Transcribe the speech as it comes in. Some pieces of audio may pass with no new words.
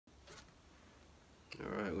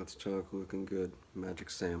Alright, let's talk looking good. Magic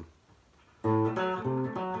Sam.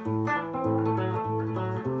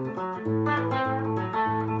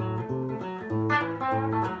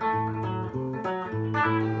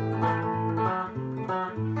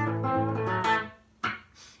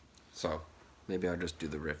 So, maybe I'll just do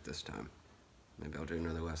the riff this time. Maybe I'll do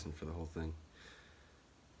another lesson for the whole thing.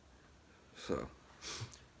 So,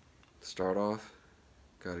 start off,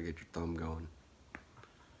 gotta get your thumb going.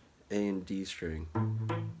 A and D string.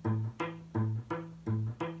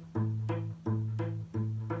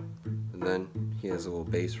 And then he has a little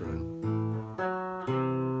bass run.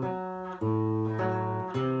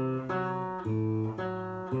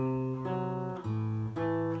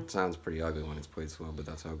 It sounds pretty ugly when it's played slow, but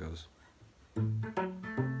that's how it goes.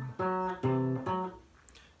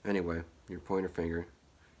 Anyway, your pointer finger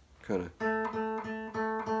kind of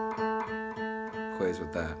plays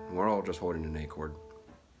with that. And we're all just holding an A chord.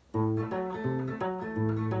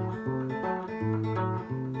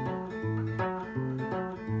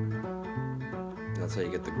 That's how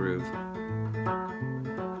you get the groove.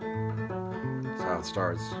 That's how it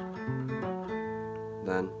starts.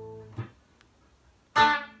 Then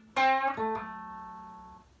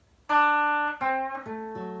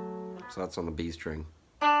so that's on the B string.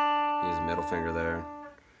 Use the middle finger there,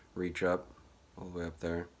 reach up, all the way up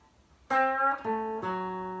there.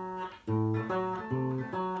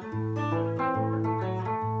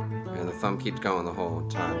 And the thumb keeps going the whole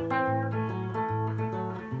time.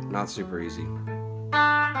 Not super easy.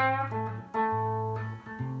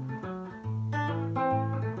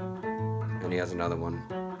 And he has another one.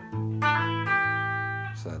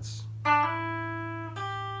 So that's,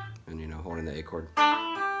 and you know, holding the A chord.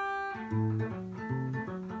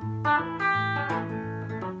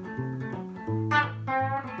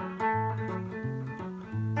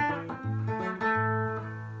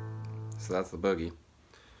 So that's the boogie.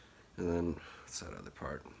 And then, what's that other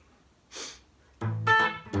part?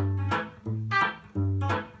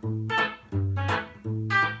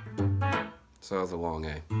 So that's a long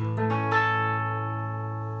A.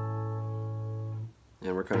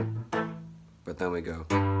 And we're kind of, but then we go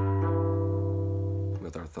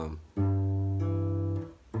with our thumb.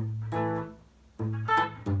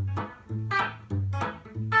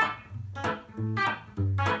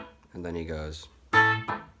 And then he goes.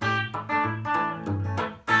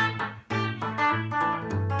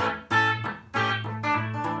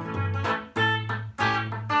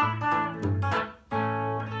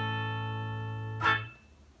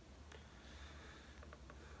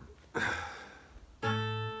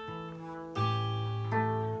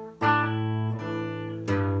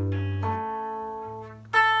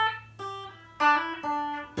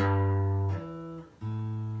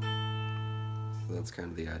 That's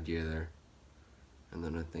kind of the idea there. And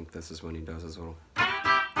then I think this is when he does his little.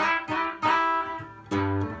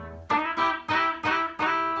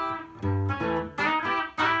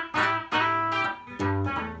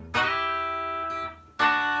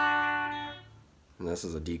 And this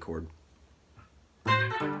is a D chord.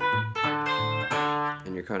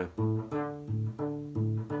 And you're kind of.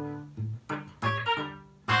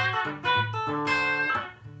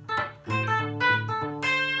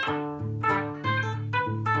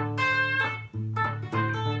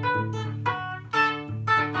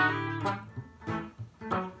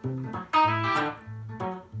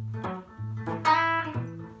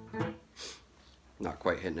 Not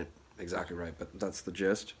quite hitting it exactly right, but that's the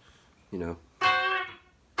gist, you know.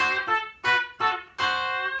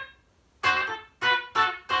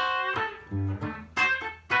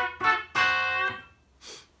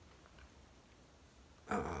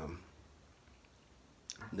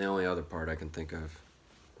 The only other part I can think of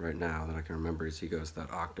right now that I can remember is he goes that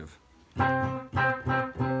octave.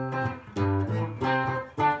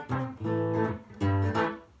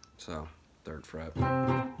 So, 3rd fret.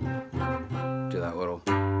 Do that little.